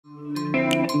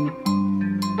Oh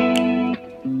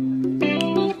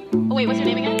wait, what's your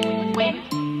name again? Wayne?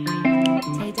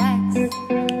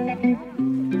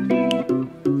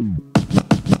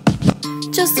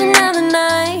 Just another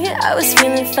night, I was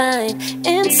feeling fine.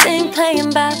 Insane playing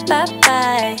bye bye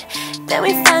bye. Then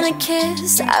we finally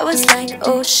kissed, I was like,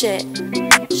 oh shit,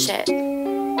 shit.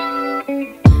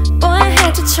 Boy, I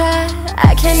had to try,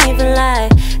 I can't even lie.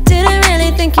 Didn't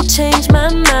really think you'd change my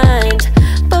mind,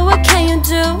 but what can you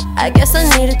do? I guess I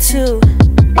needed to.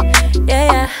 Yeah,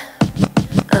 yeah.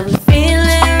 I'm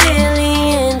feeling really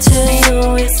into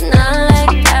you. It's not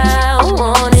like I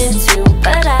wanted to,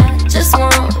 but I just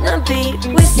wanna be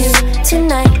with you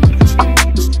tonight.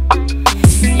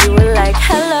 You were like,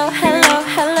 hello, hello,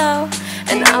 hello,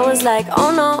 and I was like,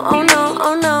 oh no, oh no,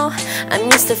 oh no. I'm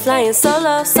used to flying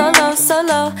solo, solo,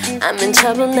 solo. I'm in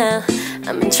trouble now,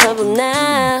 I'm in trouble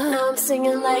now. Now I'm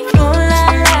singing like, ooh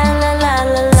la la la la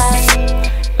la la.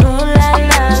 Ooh la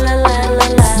la la la la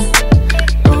la.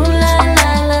 Ooh la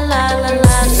la la la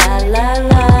la la la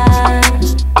la.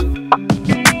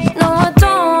 No, I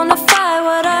don't wanna fight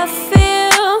what I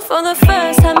feel. For the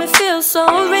first time it feels so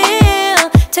real.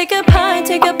 Take a part,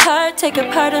 take a part, take a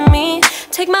part of me.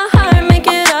 Take my heart, make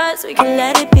it ours, we can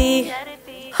let it be.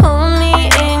 Hold me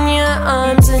in your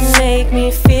arms and make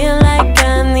me feel like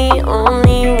I'm the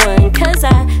only one. Cause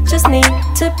I just need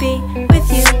to be with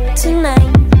you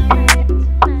tonight.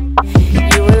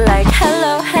 You were like,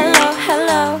 hello, hello,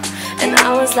 hello, and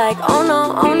I was like, oh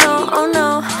no, oh no, oh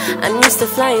no. I'm used to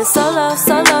flying solo,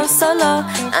 solo, solo.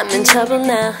 I'm in trouble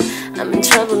now, I'm in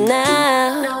trouble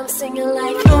now. Now I'm singing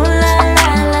like, ooh la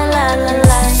la la la la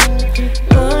la.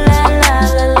 Ooh la la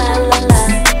la la la la.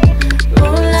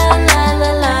 Ooh la la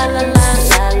la la la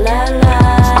la la la.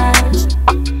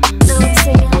 Now I'm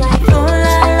singing like, ooh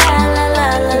la la la la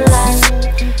la la.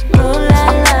 Ooh la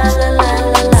la la la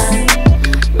la la.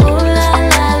 Ooh la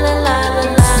la la la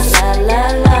la la la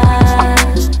la.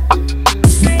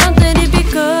 Thought that it'd be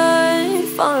good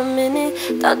for a minute.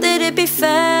 Thought that it'd be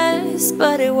fast,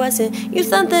 but it wasn't. You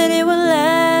thought that it would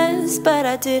last, but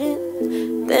I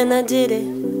didn't. Then I did it.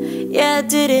 Yeah, I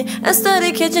did it. I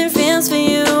started catching feels for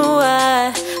you.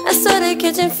 I started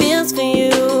catching feels for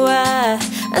you.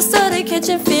 I started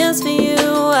catching feels for you.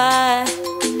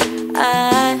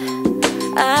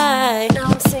 Now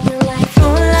I'm singing like,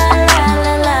 ooh la la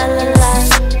la la la la.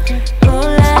 Ooh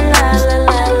la la la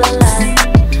la la la.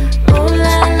 Ooh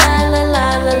la la la la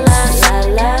la la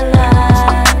la la.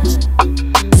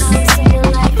 Now I'm singing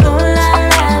like, ooh la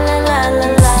la la la la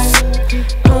la.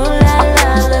 Ooh la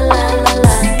la la la la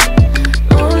la.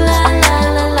 Ooh la la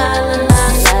la la la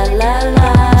la la la.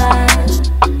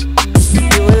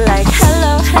 You were like,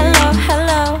 hello, hello,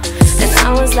 hello, and I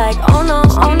was like, oh no,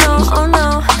 oh no, oh no.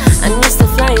 I'm used to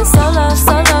flying solo,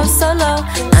 solo, solo.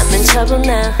 I'm in trouble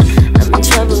now, I'm in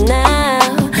trouble now.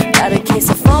 Got a case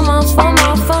of FOMO,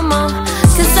 FOMO, FOMO.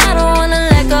 Cause I don't wanna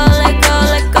let go, let go,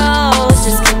 let go.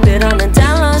 Just keep it on the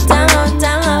down low, down low,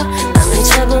 down low. I'm in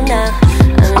trouble now,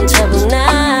 I'm in trouble now.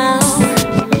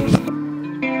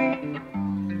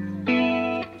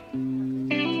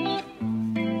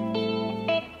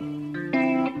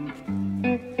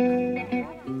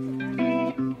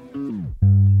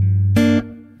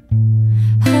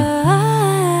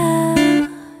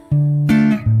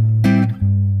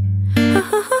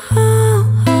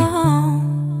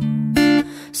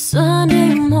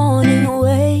 Sunday morning,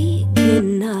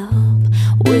 waking up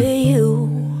with you.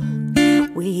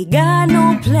 We got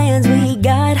no plans, we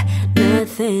got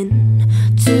nothing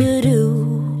to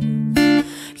do.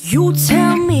 You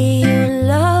tell me you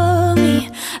love me,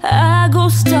 I go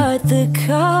start the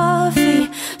coffee.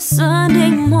 Sunday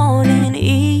morning,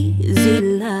 easy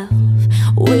love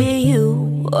with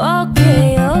you.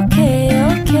 Okay,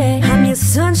 okay, okay. I'm your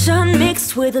sunshine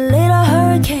mixed with a little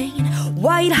hurricane.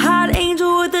 White hot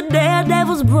angel with a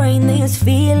daredevil's brain. This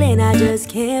feeling, I just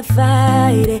can't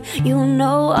fight it. You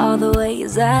know all the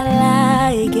ways I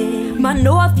like it. My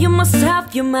north, you're my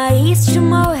south, you're my east, you're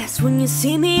my west. When you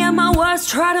see me at my worst,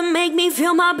 try to make me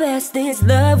feel my best. This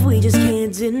love, we just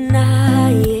can't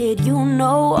deny it. You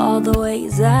know all the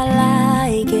ways I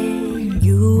like it.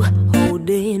 You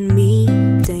holding me,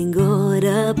 tangled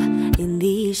up in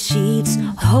these sheets.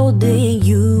 Holding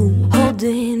you,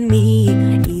 holding me,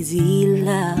 easy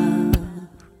love.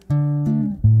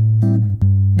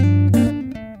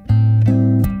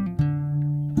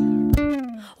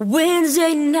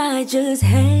 Wednesday night, just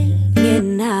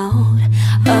hanging out,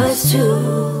 us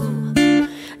two.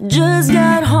 Just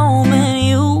got home and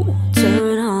you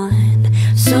turn on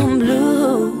some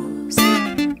blues.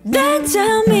 Then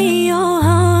tell me you're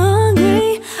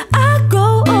hungry, I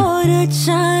go order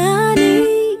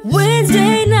Chinese.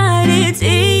 Wednesday night, it's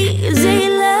easy.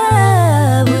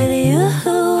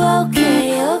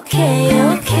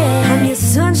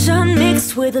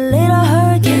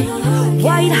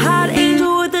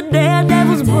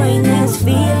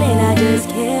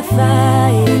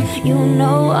 fight it. You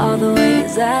know all the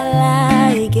ways I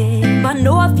like it. My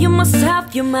north, you're my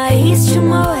south, you're my east, you're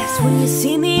my west. When you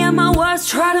see me at my worst,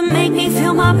 try to make me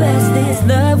feel my best. This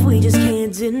love, we just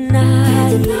can't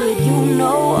deny it. You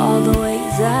know all the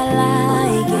ways I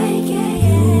like it.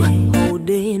 You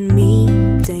holding me,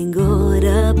 tangled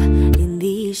up in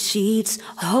these sheets.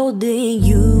 Holding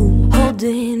you,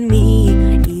 holding me,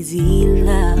 easy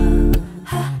love.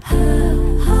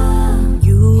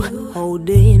 You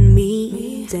holding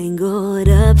me, tangled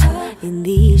up in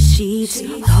these sheets.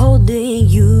 Holding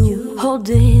you,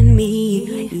 holding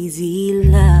me, easy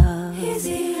love.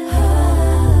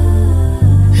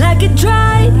 Like a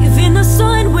drive in the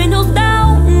sun, windows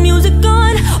down, music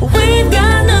on. We've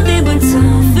got nothing but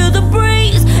time. Feel the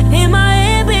breeze in my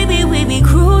head, baby, we be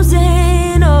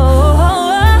cruising. Oh,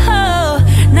 oh, oh.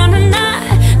 Na na na,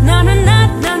 na na na,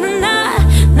 na na na,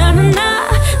 na na na.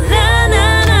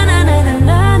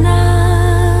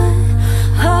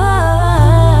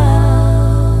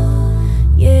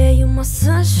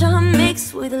 Sunshine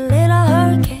mixed with a little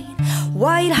hurricane.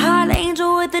 White hot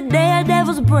angel with a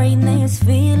daredevil's brain. This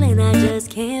feeling, I just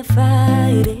can't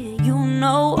fight it. You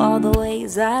know all the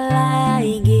ways I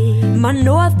like it. My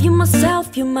north, you're my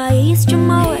south, you're my east, you're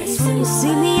my west. When you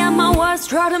see me at my worst,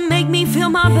 try to make me feel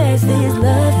my best. This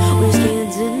love, we just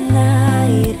can't deny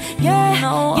it. Yeah, you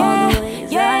know all the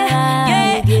ways I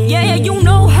like it. Yeah, you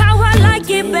know how I like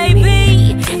it,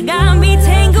 baby. Got me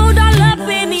tangled all up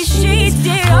in these sheets.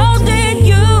 Yeah, holding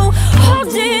you,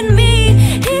 holding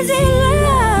me, easy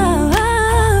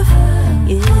love.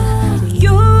 Yeah,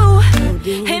 you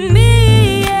and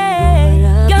me,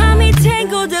 yeah. Got me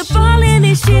tangled up all in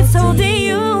these sheets. Holding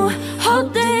you,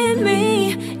 holding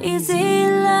me, easy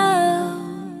love.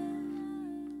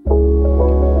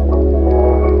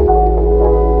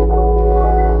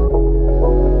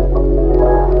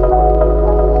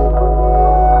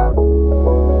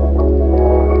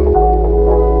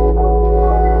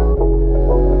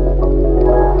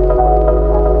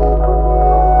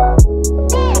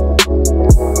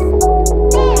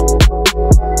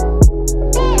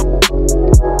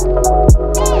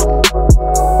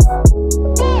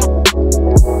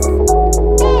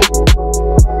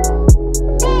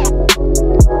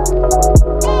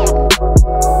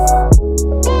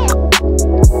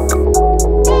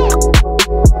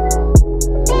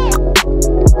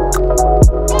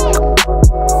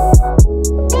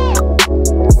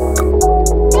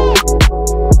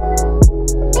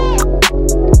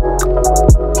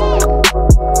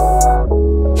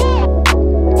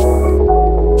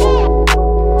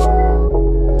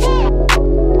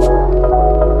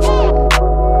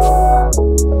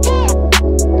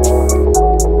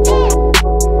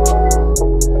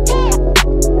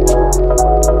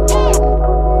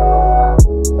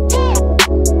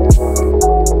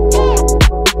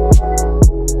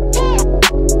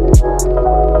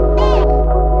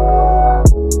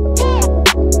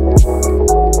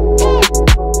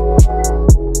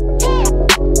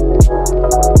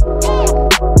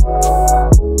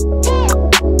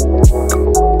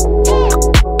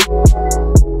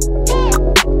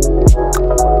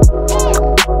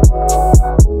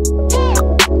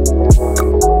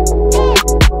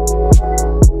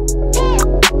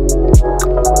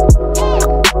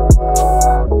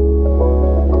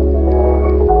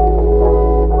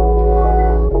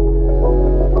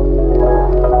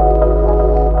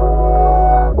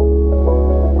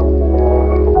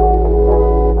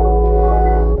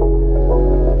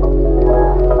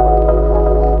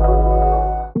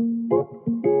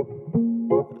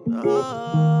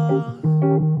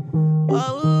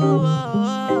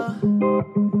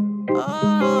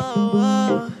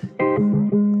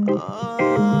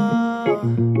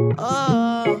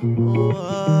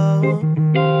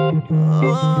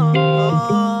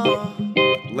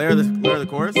 Layer the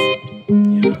chorus?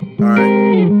 Yeah.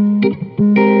 Alright.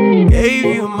 Gave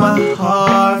you my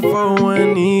heart for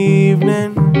one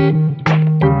evening.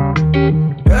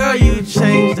 Girl, you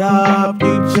changed up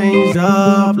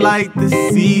like the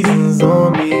seasons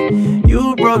on me.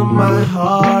 You broke my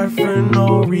heart for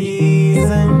no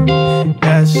reason.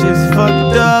 That shit's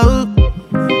fucked up.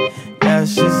 That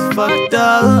shit's fucked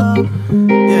up.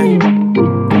 Yeah.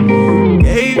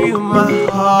 Gave you my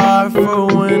heart for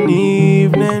one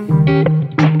evening.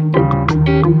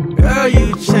 Girl,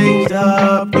 you changed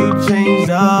up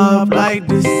like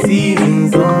the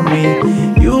seasons on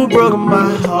me. You broke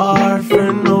my heart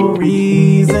for no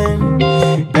reason.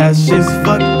 That shit's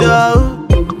fucked up.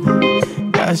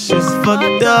 That shit's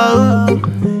fucked up.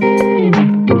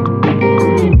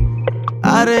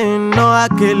 I didn't know I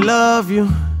could love you.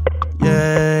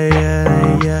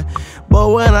 Yeah. But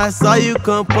when I saw you,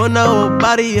 couldn't put no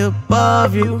body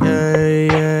above you.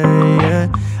 Yeah.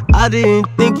 I didn't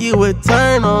think you would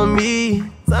turn on me,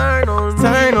 but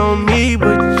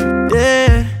you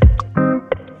did.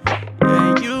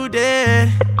 Yeah, you did.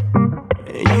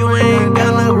 And you ain't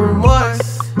got no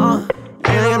remorse.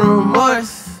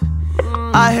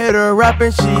 I hit her rap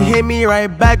and she hit me right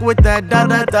back with that da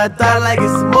like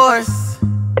it's Morse.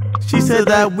 She said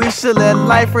that we should let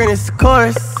life run its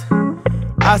course.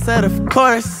 I said of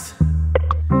course.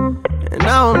 And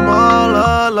now I'm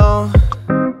all alone.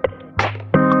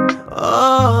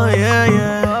 Oh yeah.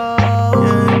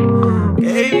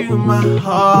 Gave you my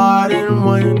heart in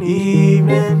one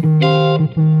evening.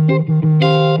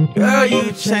 Girl,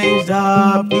 you changed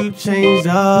up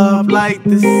like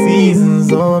the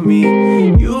seasons on me.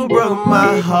 You broke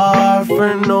my heart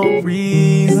for no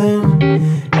reason.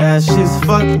 That shit's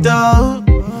fucked up.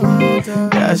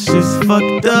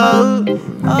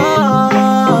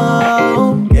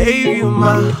 Oh, gave you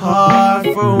my heart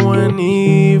for one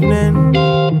evening.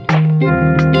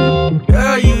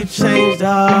 Girl, you changed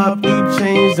up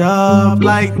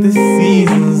like the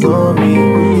seasons on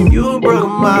me. You broke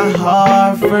my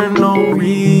heart for no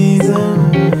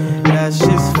reason. That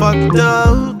shit's fucked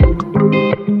up.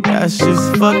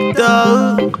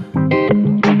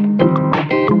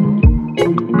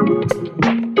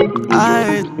 I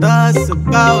had thoughts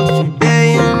about you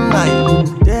day and night.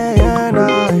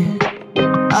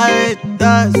 I had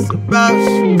thoughts about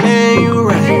you and you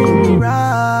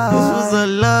right. This was a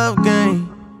love game.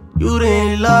 You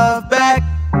didn't love back.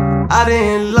 I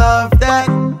didn't love that.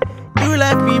 You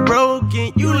left me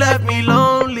broken. You left me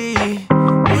lonely.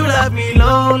 You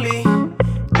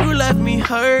left me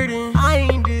hurting. I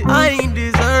ain't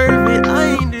deserve it.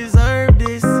 I ain't deserve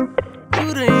this.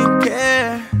 You didn't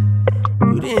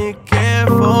care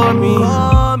for me.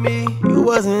 You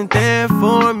wasn't there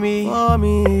for me. I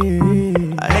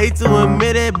hate to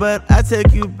admit it, but I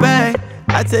take you back.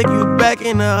 I take you back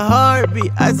in a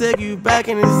heartbeat. I take you back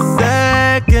in a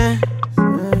second.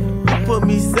 You put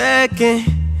me second.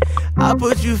 I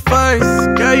put you first.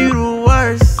 Girl, you the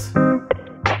worst.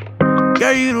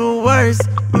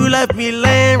 You left me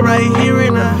laying right here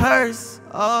in a hearse.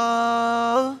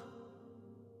 Oh,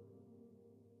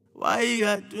 why you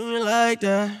gotta do me like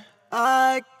that?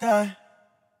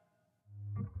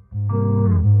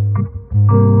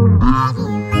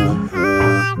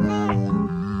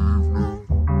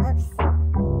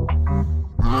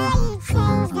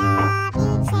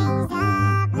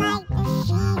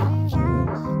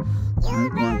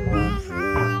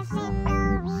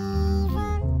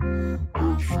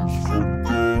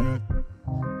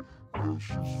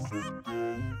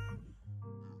 She's